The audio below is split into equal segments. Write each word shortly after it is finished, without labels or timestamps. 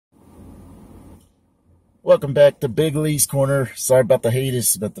Welcome back to Big Lee's Corner. Sorry about the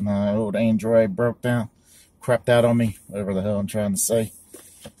haters, but my old Android broke down, crapped out on me, whatever the hell I'm trying to say.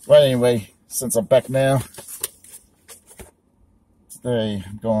 Well, anyway, since I'm back now, today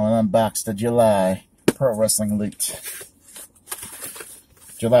I'm going to unbox the July Pro Wrestling Loot.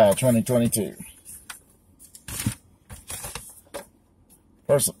 July 2022.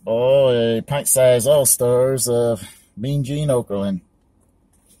 First of all, a pint-sized All-Stars of Mean Gene Okerlund.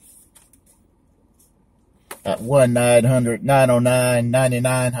 At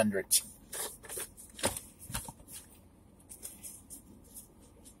 1-900-909-9900.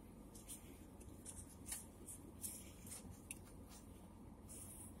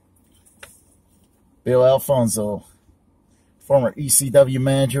 Bill Alfonso, former ECW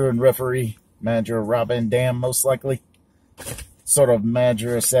manager and referee, manager of Rob Van Dam, most likely. Sort of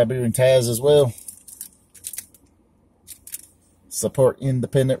manager of Sabu and Taz as well. Support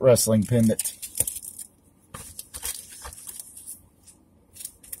independent wrestling pendant.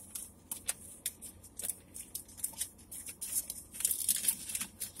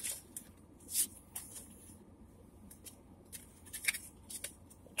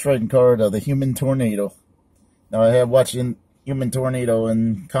 Trading card of the Human Tornado. Now, I have watched Human Tornado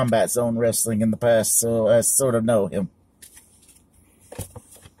in Combat Zone Wrestling in the past, so I sort of know him.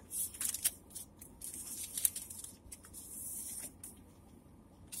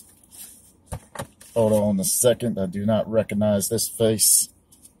 Hold on a second, I do not recognize this face.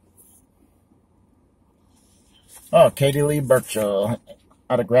 Oh, Katie Lee Burchill.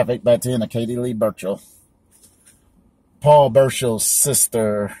 Autographic by 10 of Katie Lee Burchill. Paul Burchill's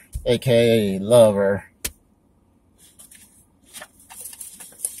sister, a.k.a. Lover.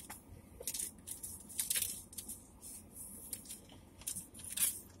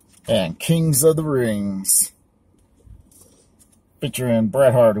 And Kings of the Rings. Featuring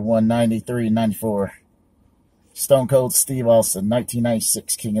Bret Hart, 193-94. Stone Cold Steve Austin,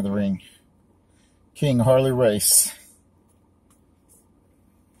 1996 King of the Ring. King Harley Race.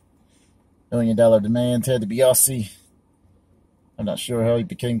 $1 Million Demand, Ted DiBiase. I'm not sure how he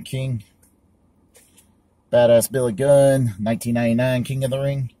became king. Badass Billy Gunn, 1999 King of the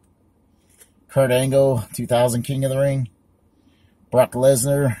Ring. Kurt Angle, 2000 King of the Ring. Brock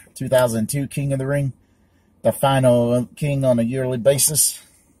Lesnar, 2002 King of the Ring. The final king on a yearly basis.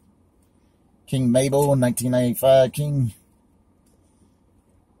 King Mabel, 1995 King.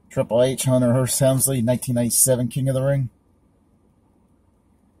 Triple H, Hunter Hearst Helmsley, 1997 King of the Ring.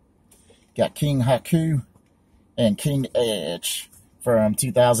 Got King Haku and King Edge from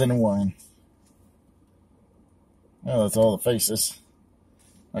 2001. Well, that's all the faces.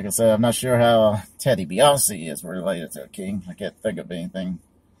 Like I said, I'm not sure how Teddy DiBiase is related to a king. I can't think of anything.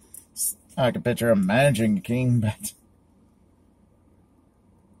 I can picture him managing a king, but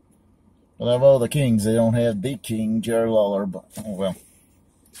of all the kings, they don't have the king, Jerry Lawler. But, oh well.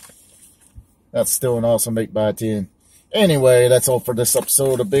 That's still an awesome 8x10. Anyway, that's all for this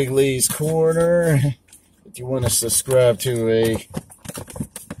episode of Big Lee's Corner. If you want to subscribe to a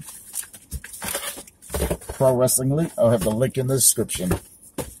Pro Wrestling Loot, I'll have the link in the description.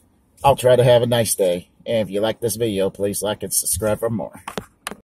 I'll try to have a nice day. And if you like this video, please like and subscribe for more.